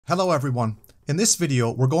Hello everyone. In this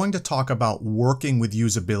video, we're going to talk about working with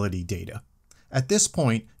usability data. At this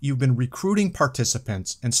point, you've been recruiting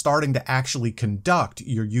participants and starting to actually conduct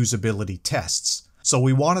your usability tests. So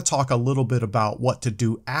we want to talk a little bit about what to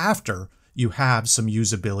do after you have some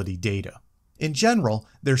usability data. In general,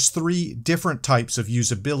 there's 3 different types of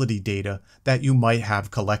usability data that you might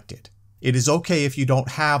have collected. It is okay if you don't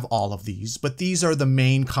have all of these, but these are the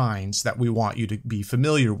main kinds that we want you to be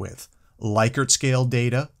familiar with: Likert scale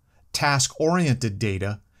data, task-oriented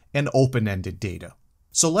data, and open-ended data.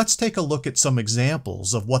 So let's take a look at some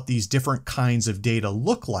examples of what these different kinds of data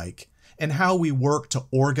look like and how we work to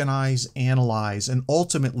organize, analyze, and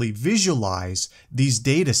ultimately visualize these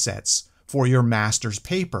data sets for your master's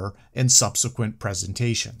paper and subsequent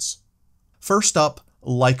presentations. First up,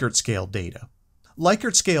 Likert scale data.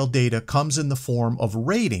 Likert scale data comes in the form of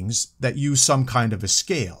ratings that use some kind of a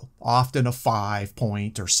scale, often a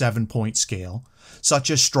 5-point or 7-point scale,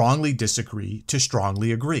 such as strongly disagree to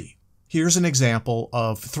strongly agree. Here's an example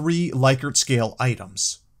of 3 Likert scale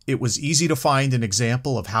items. It was easy to find an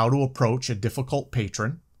example of how to approach a difficult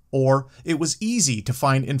patron, or it was easy to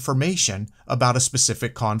find information about a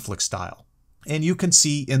specific conflict style. And you can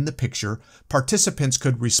see in the picture, participants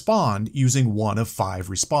could respond using one of 5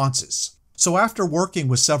 responses. So after working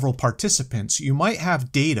with several participants, you might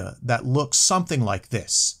have data that looks something like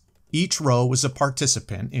this. Each row is a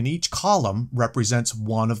participant, and each column represents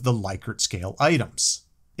one of the Likert scale items.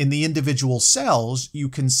 In the individual cells, you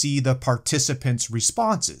can see the participants'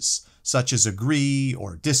 responses, such as agree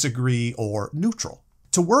or disagree or neutral.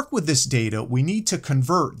 To work with this data, we need to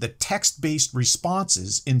convert the text-based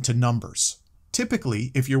responses into numbers.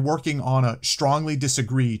 Typically, if you're working on a strongly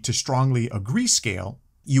disagree to strongly agree scale,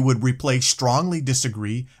 you would replace strongly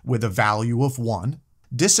disagree with a value of 1,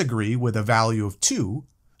 disagree with a value of 2,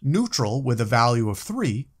 neutral with a value of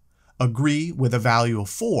 3, agree with a value of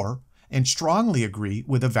 4, and strongly agree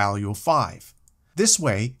with a value of 5. This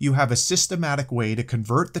way, you have a systematic way to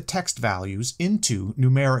convert the text values into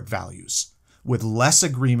numeric values, with less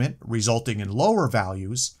agreement resulting in lower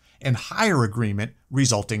values and higher agreement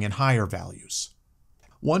resulting in higher values.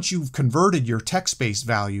 Once you've converted your text-based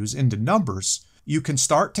values into numbers, you can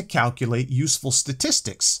start to calculate useful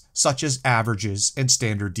statistics such as averages and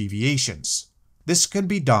standard deviations. This can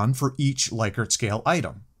be done for each Likert scale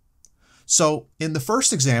item. So in the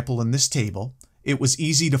first example in this table, it was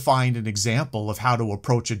easy to find an example of how to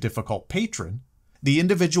approach a difficult patron. The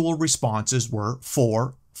individual responses were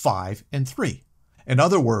 4, 5, and 3. In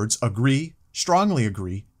other words, agree, strongly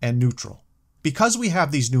agree, and neutral. Because we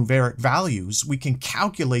have these numeric values, we can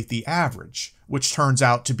calculate the average, which turns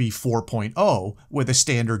out to be 4.0 with a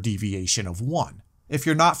standard deviation of 1. If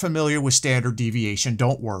you're not familiar with standard deviation,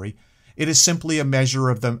 don't worry. It is simply a measure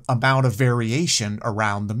of the amount of variation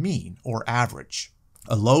around the mean, or average.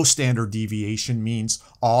 A low standard deviation means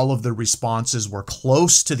all of the responses were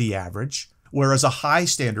close to the average, whereas a high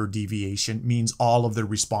standard deviation means all of the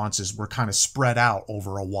responses were kind of spread out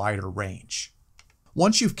over a wider range.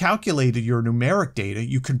 Once you've calculated your numeric data,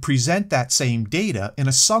 you can present that same data in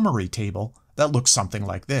a summary table that looks something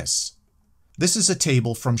like this. This is a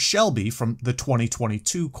table from Shelby from the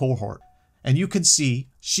 2022 cohort, and you can see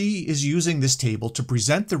she is using this table to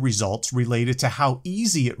present the results related to how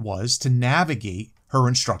easy it was to navigate her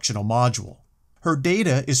instructional module. Her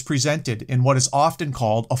data is presented in what is often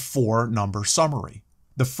called a 4-number summary.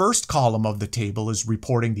 The first column of the table is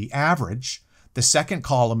reporting the average, the second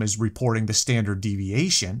column is reporting the standard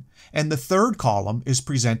deviation, and the third column is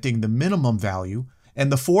presenting the minimum value, and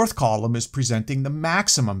the fourth column is presenting the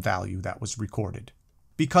maximum value that was recorded.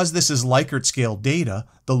 Because this is Likert scale data,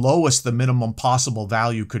 the lowest the minimum possible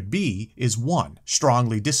value could be is 1,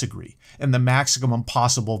 strongly disagree, and the maximum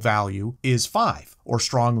possible value is 5, or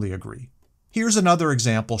strongly agree. Here's another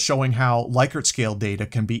example showing how Likert scale data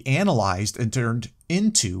can be analyzed and turned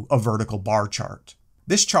into a vertical bar chart.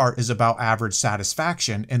 This chart is about average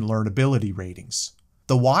satisfaction and learnability ratings.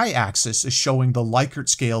 The y-axis is showing the Likert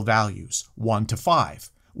scale values, 1 to 5,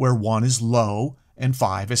 where 1 is low and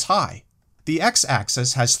 5 is high. The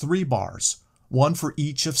x-axis has 3 bars, one for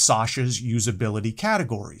each of Sasha's usability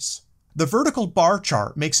categories. The vertical bar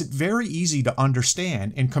chart makes it very easy to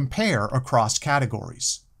understand and compare across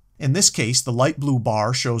categories. In this case, the light blue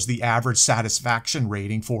bar shows the average satisfaction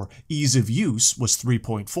rating for ease of use was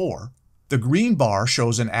 3.4. The green bar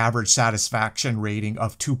shows an average satisfaction rating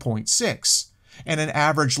of 2.6 and an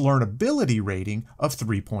average learnability rating of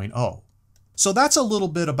 3.0. So that's a little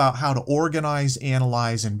bit about how to organize,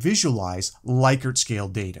 analyze, and visualize Likert scale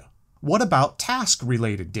data. What about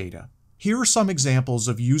task-related data? Here are some examples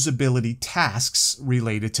of usability tasks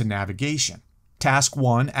related to navigation. Task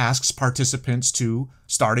 1 asks participants to,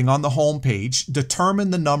 starting on the home page, determine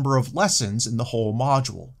the number of lessons in the whole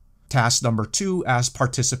module. Task number 2 asks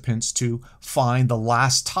participants to find the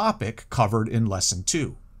last topic covered in Lesson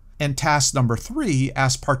 2. And task number 3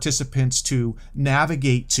 asks participants to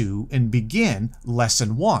navigate to and begin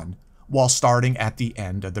Lesson 1 while starting at the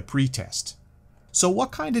end of the pretest. So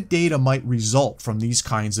what kind of data might result from these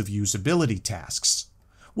kinds of usability tasks?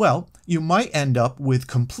 Well, you might end up with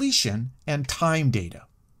completion and time data.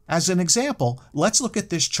 As an example, let's look at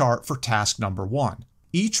this chart for task number 1.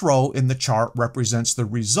 Each row in the chart represents the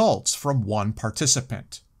results from one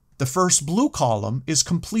participant. The first blue column is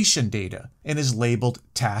completion data and is labeled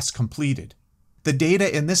task completed. The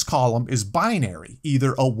data in this column is binary,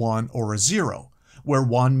 either a 1 or a 0, where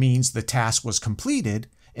 1 means the task was completed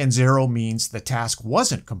and 0 means the task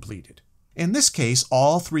wasn't completed. In this case,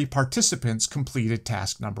 all 3 participants completed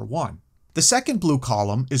task number 1. The second blue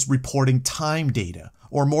column is reporting time data,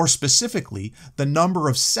 or more specifically, the number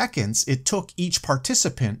of seconds it took each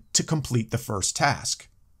participant to complete the first task.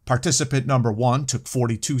 Participant number 1 took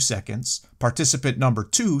 42 seconds, participant number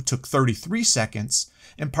 2 took 33 seconds,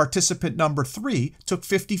 and participant number 3 took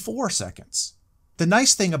 54 seconds. The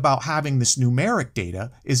nice thing about having this numeric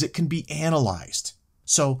data is it can be analyzed.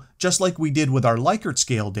 So, just like we did with our Likert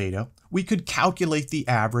scale data, we could calculate the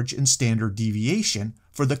average and standard deviation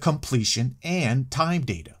for the completion and time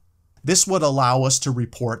data. This would allow us to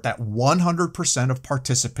report that 100% of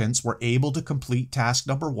participants were able to complete task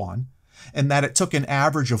number 1, and that it took an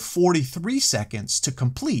average of 43 seconds to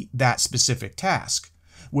complete that specific task,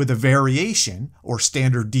 with a variation or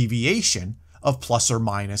standard deviation of plus or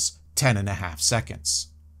minus 10.5 seconds.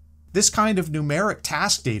 This kind of numeric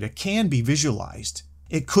task data can be visualized.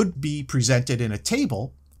 It could be presented in a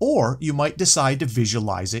table, or you might decide to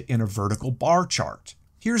visualize it in a vertical bar chart.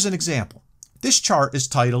 Here's an example. This chart is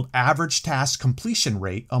titled Average Task Completion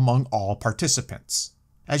Rate Among All Participants.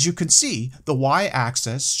 As you can see, the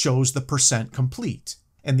y-axis shows the percent complete,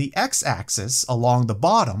 and the x-axis along the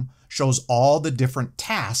bottom shows all the different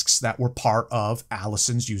tasks that were part of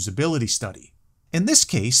Allison's usability study. In this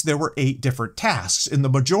case, there were 8 different tasks, and the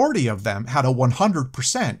majority of them had a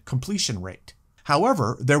 100% completion rate.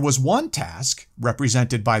 However, there was one task,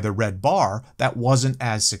 represented by the red bar, that wasn't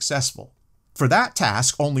as successful. For that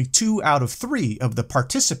task, only 2 out of 3 of the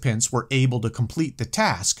participants were able to complete the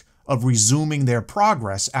task of resuming their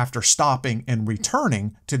progress after stopping and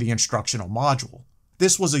returning to the instructional module.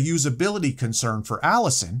 This was a usability concern for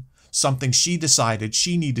Allison, something she decided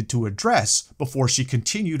she needed to address before she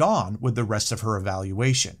continued on with the rest of her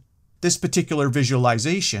evaluation. This particular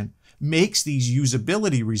visualization makes these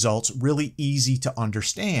usability results really easy to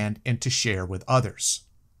understand and to share with others.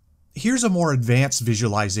 Here's a more advanced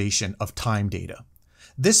visualization of time data.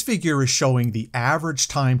 This figure is showing the average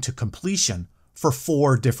time to completion for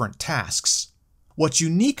 4 different tasks. What's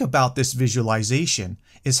unique about this visualization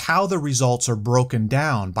is how the results are broken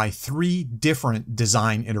down by 3 different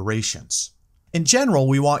design iterations. In general,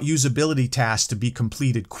 we want usability tasks to be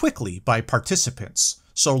completed quickly by participants,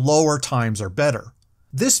 so lower times are better.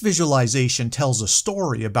 This visualization tells a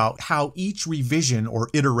story about how each revision or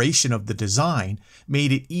iteration of the design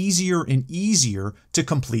made it easier and easier to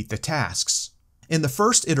complete the tasks. In the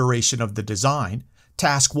first iteration of the design,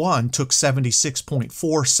 Task 1 took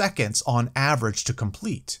 76.4 seconds on average to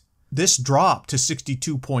complete. This dropped to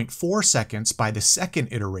 62.4 seconds by the second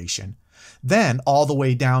iteration, then all the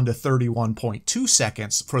way down to 31.2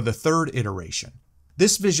 seconds for the third iteration.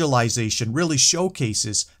 This visualization really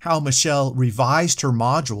showcases how Michelle revised her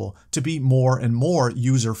module to be more and more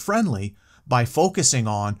user-friendly by focusing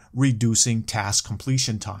on reducing task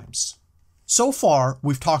completion times. So far,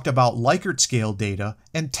 we've talked about Likert scale data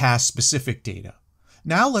and task-specific data.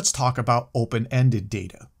 Now let's talk about open-ended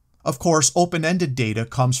data. Of course, open-ended data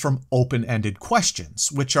comes from open-ended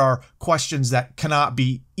questions, which are questions that cannot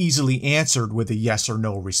be easily answered with a yes or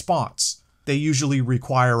no response. They usually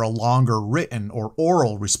require a longer written or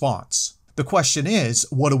oral response. The question is,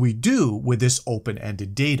 what do we do with this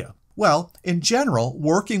open-ended data? Well, in general,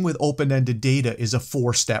 working with open-ended data is a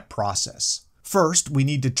 4-step process. First, we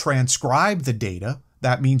need to transcribe the data.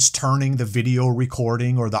 That means turning the video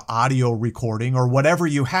recording or the audio recording or whatever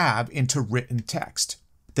you have into written text.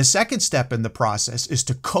 The second step in the process is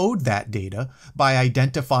to code that data by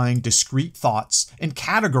identifying discrete thoughts and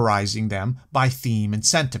categorizing them by theme and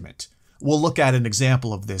sentiment. We'll look at an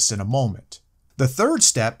example of this in a moment. The third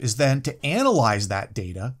step is then to analyze that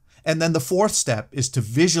data, and then the fourth step is to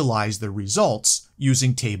visualize the results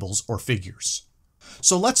using tables or figures.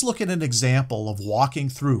 So let's look at an example of walking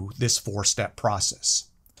through this 4-step process.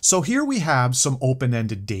 So here we have some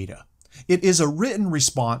open-ended data. It is a written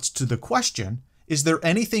response to the question, Is there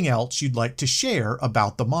anything else you'd like to share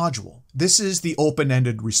about the module? This is the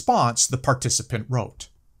open-ended response the participant wrote.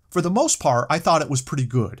 For the most part, I thought it was pretty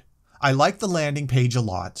good. I liked the landing page a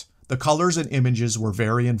lot. The colors and images were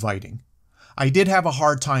very inviting. I did have a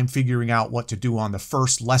hard time figuring out what to do on the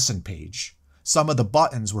first lesson page. Some of the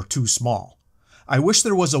buttons were too small. I wish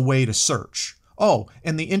there was a way to search. Oh,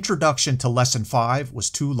 and the introduction to lesson 5 was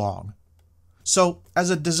too long. So, as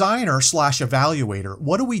a designer/evaluator,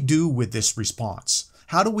 what do we do with this response?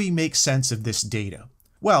 How do we make sense of this data?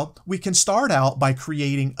 Well, we can start out by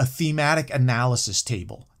creating a thematic analysis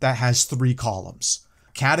table that has 3 columns: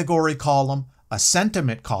 a category column, a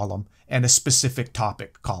sentiment column, and a specific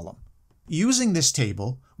topic column. Using this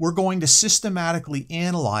table, we're going to systematically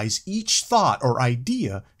analyze each thought or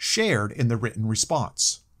idea shared in the written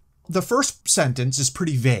response. The first sentence is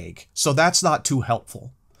pretty vague, so that's not too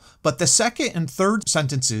helpful. But the second and third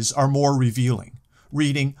sentences are more revealing.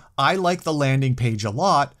 Reading, "I like the landing page a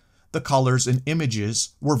lot. The colors and images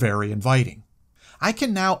were very inviting." I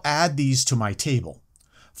can now add these to my table.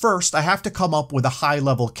 First, I have to come up with a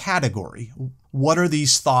high-level category. What are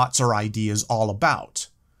these thoughts or ideas all about?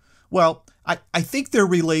 Well, I think they're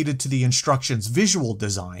related to the instruction's visual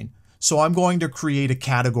design, so I'm going to create a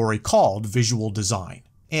category called Visual Design.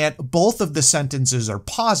 And both of the sentences are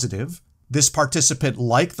positive. This participant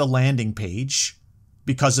liked the landing page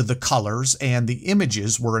because of the colors and the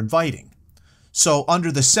images were inviting. So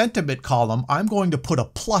under the sentiment column, I'm going to put a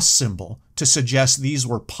plus symbol to suggest these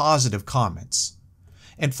were positive comments.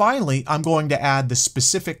 And finally, I'm going to add the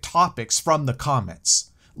specific topics from the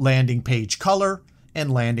comments: landing page color and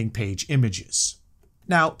landing page images.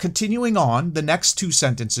 Now, continuing on, the next 2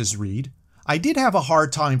 sentences read, "I did have a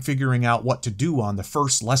hard time figuring out what to do on the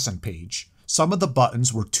first lesson page. Some of the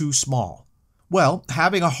buttons were too small." Well,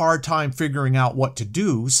 having a hard time figuring out what to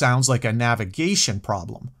do sounds like a navigation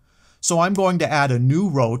problem. So I'm going to add a new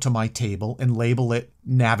row to my table and label it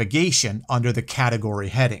Navigation under the category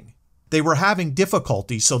heading. They were having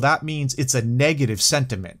difficulty, so that means it's a negative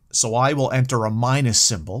sentiment, so I will enter a minus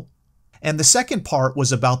symbol. And the second part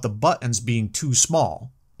was about the buttons being too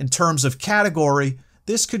small. In terms of category,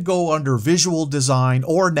 this could go under Visual Design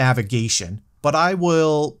or Navigation, but I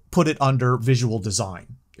will put it under Visual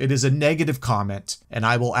Design. It is a negative comment, and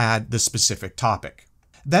I will add the specific topic.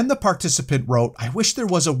 Then the participant wrote, "I wish there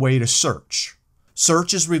was a way to search."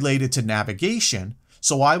 Search is related to navigation,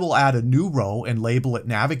 so I will add a new row and label it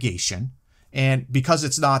Navigation, and because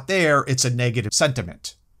it's not there, it's a negative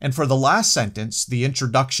sentiment. And for the last sentence, the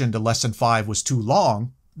introduction to lesson 5 was too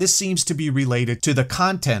long, this seems to be related to the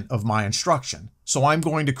content of my instruction. So I'm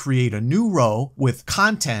going to create a new row with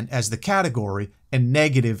content as the category and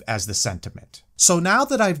negative as the sentiment. So now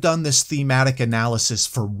that I've done this thematic analysis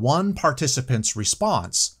for one participant's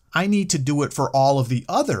response, I need to do it for all of the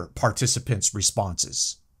other participants'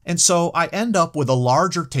 responses. And so I end up with a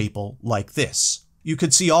larger table like this. You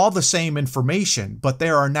could see all the same information, but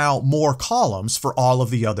there are now more columns for all of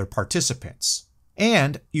the other participants.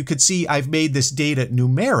 And you could see I've made this data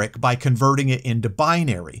numeric by converting it into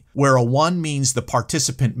binary, where a 1 means the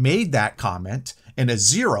participant made that comment, and a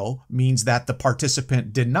 0 means that the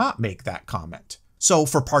participant did not make that comment. So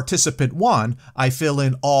for participant 1, I fill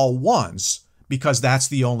in all 1s, because that's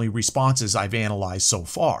the only responses I've analyzed so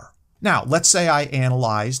far. Now, let's say I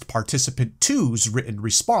analyzed participant 2's written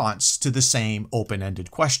response to the same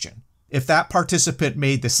open-ended question. If that participant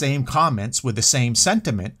made the same comments with the same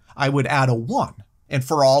sentiment, I would add a 1, and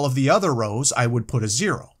for all of the other rows, I would put a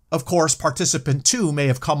 0. Of course, participant 2 may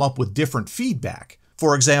have come up with different feedback.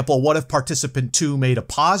 For example, what if participant 2 made a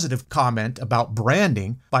positive comment about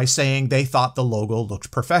branding by saying they thought the logo looked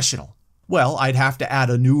professional? Well, I'd have to add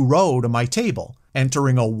a new row to my table,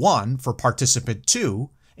 entering a 1 for participant 2,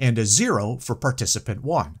 and a 0 for participant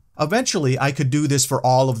 1. Eventually, I could do this for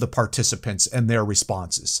all of the participants and their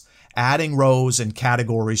responses, adding rows and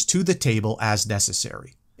categories to the table as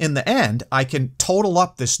necessary. In the end, I can total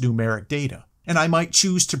up this numeric data, and I might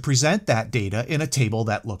choose to present that data in a table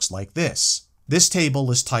that looks like this. This table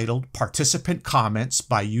is titled Participant Comments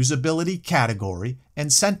by Usability Category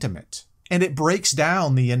and Sentiment, and it breaks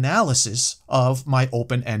down the analysis of my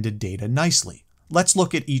open-ended data nicely. Let's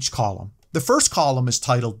look at each column. The first column is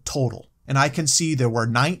titled Total, and I can see there were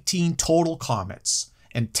 19 total comments,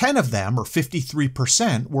 and 10 of them, or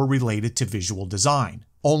 53%, were related to visual design.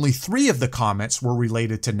 Only 3 of the comments were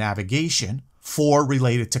related to navigation, 4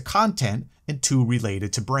 related to content, and 2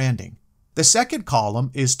 related to branding. The second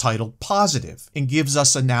column is titled Positive and gives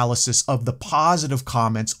us analysis of the positive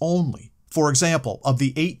comments only. For example, of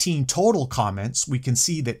the 18 total comments, we can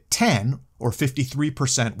see that 10, or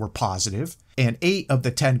 53%, were positive, and 8 of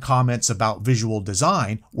the 10 comments about visual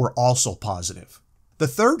design were also positive. The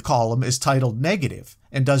third column is titled Negative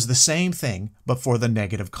and does the same thing, but for the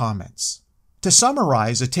negative comments. To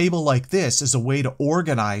summarize, a table like this is a way to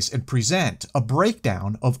organize and present a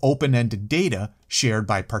breakdown of open-ended data shared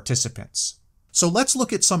by participants. So let's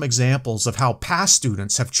look at some examples of how past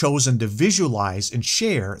students have chosen to visualize and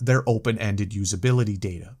share their open-ended usability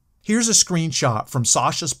data. Here's a screenshot from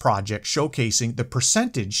Sasha's project showcasing the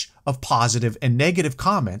percentage of positive and negative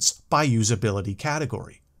comments by usability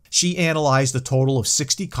category. She analyzed a total of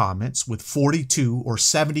 60 comments, with 42 or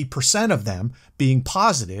 70% of them being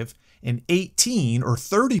positive and 18 or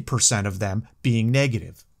 30% of them being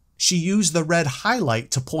negative. She used the red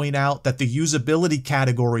highlight to point out that the usability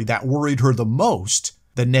category that worried her the most,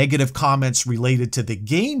 the negative comments related to the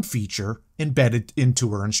game feature, embedded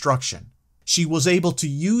into her instruction. She was able to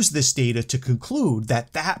use this data to conclude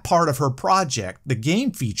that that part of her project, the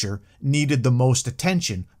game feature, needed the most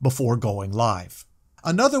attention before going live.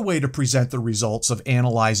 Another way to present the results of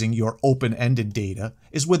analyzing your open-ended data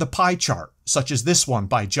is with a pie chart, such as this one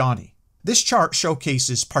by Johnny. This chart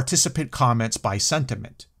showcases participant comments by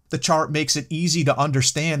sentiment. The chart makes it easy to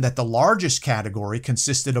understand that the largest category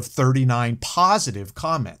consisted of 39 positive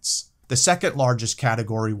comments. The second largest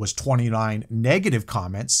category was 29 negative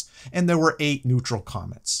comments, and there were 8 neutral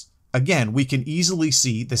comments. Again, we can easily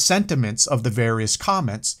see the sentiments of the various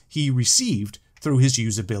comments he received through his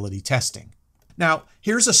usability testing. Now,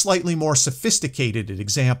 here's a slightly more sophisticated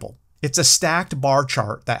example. It's a stacked bar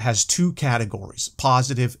chart that has 2 categories,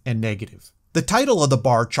 positive and negative. The title of the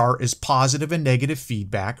bar chart is Positive and Negative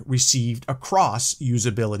Feedback Received Across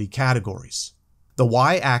Usability Categories. The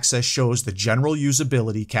y-axis shows the general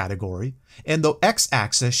usability category, and the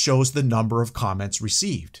x-axis shows the number of comments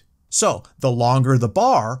received. So, the longer the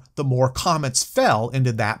bar, the more comments fell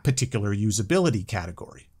into that particular usability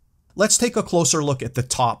category. Let's take a closer look at the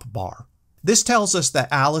top bar. This tells us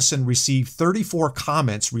that Allison received 34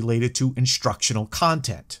 comments related to instructional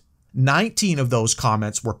content. 19 of those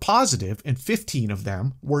comments were positive and 15 of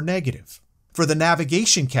them were negative. For the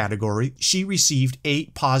navigation category, she received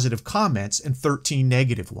 8 positive comments and 13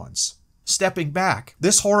 negative ones. Stepping back,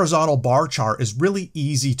 this horizontal bar chart is really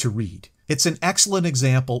easy to read. It's an excellent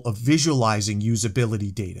example of visualizing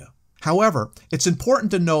usability data. However, it's important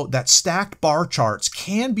to note that stacked bar charts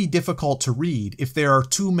can be difficult to read if there are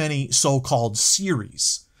too many so-called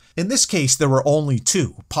series. In this case, there were only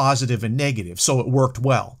 2, positive and negative, so it worked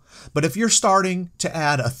well. But if you're starting to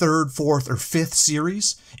add a 3rd, 4th, or 5th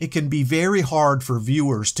series, it can be very hard for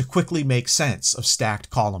viewers to quickly make sense of stacked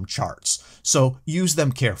column charts, so use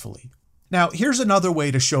them carefully. Now, here's another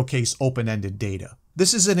way to showcase open-ended data.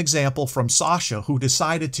 This is an example from Sasha, who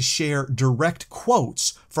decided to share direct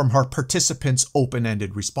quotes from her participants'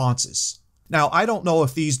 open-ended responses. Now, I don't know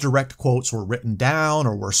if these direct quotes were written down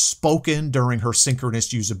or were spoken during her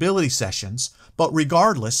synchronous usability sessions, but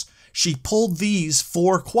regardless, she pulled these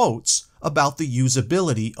 4 quotes about the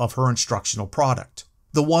usability of her instructional product.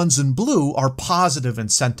 The ones in blue are positive in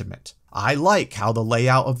sentiment. I like how the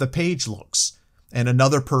layout of the page looks. And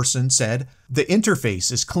another person said, the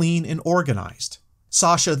interface is clean and organized.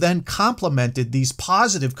 Sasha then complimented these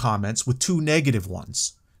positive comments with 2 negative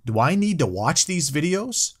ones. Do I need to watch these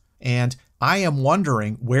videos? And I am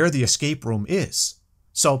wondering where the escape room is.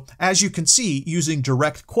 So, as you can see, using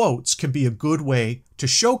direct quotes can be a good way to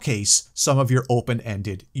showcase some of your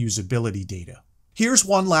open-ended usability data. Here's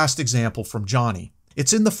one last example from Johnny.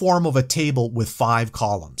 It's in the form of a table with 5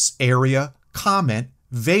 columns: area, comment,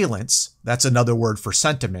 valence, that's another word for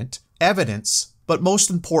sentiment, evidence, but most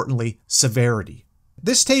importantly, severity.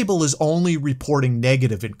 This table is only reporting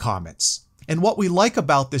negative in comments. And what we like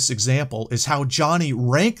about this example is how Johnny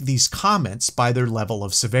ranked these comments by their level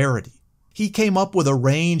of severity. He came up with a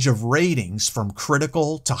range of ratings from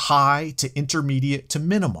critical to high to intermediate to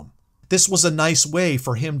minimum. This was a nice way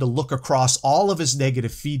for him to look across all of his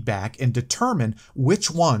negative feedback and determine which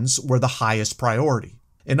ones were the highest priority.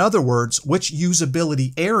 In other words, which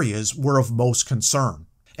usability areas were of most concern.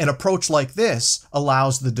 An approach like this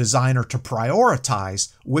allows the designer to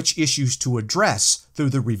prioritize which issues to address through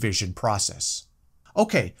the revision process.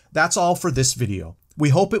 Okay, that's all for this video. We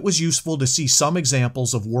hope it was useful to see some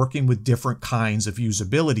examples of working with different kinds of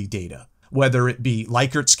usability data, whether it be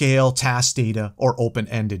Likert scale, task data, or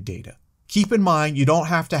open-ended data. Keep in mind, you don't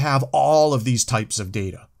have to have all of these types of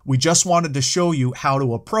data. We just wanted to show you how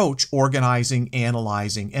to approach organizing,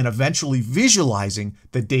 analyzing, and eventually visualizing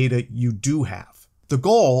the data you do have. The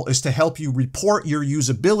goal is to help you report your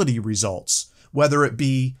usability results, whether it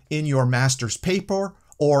be in your master's paper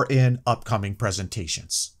or in upcoming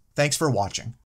presentations. Thanks for watching.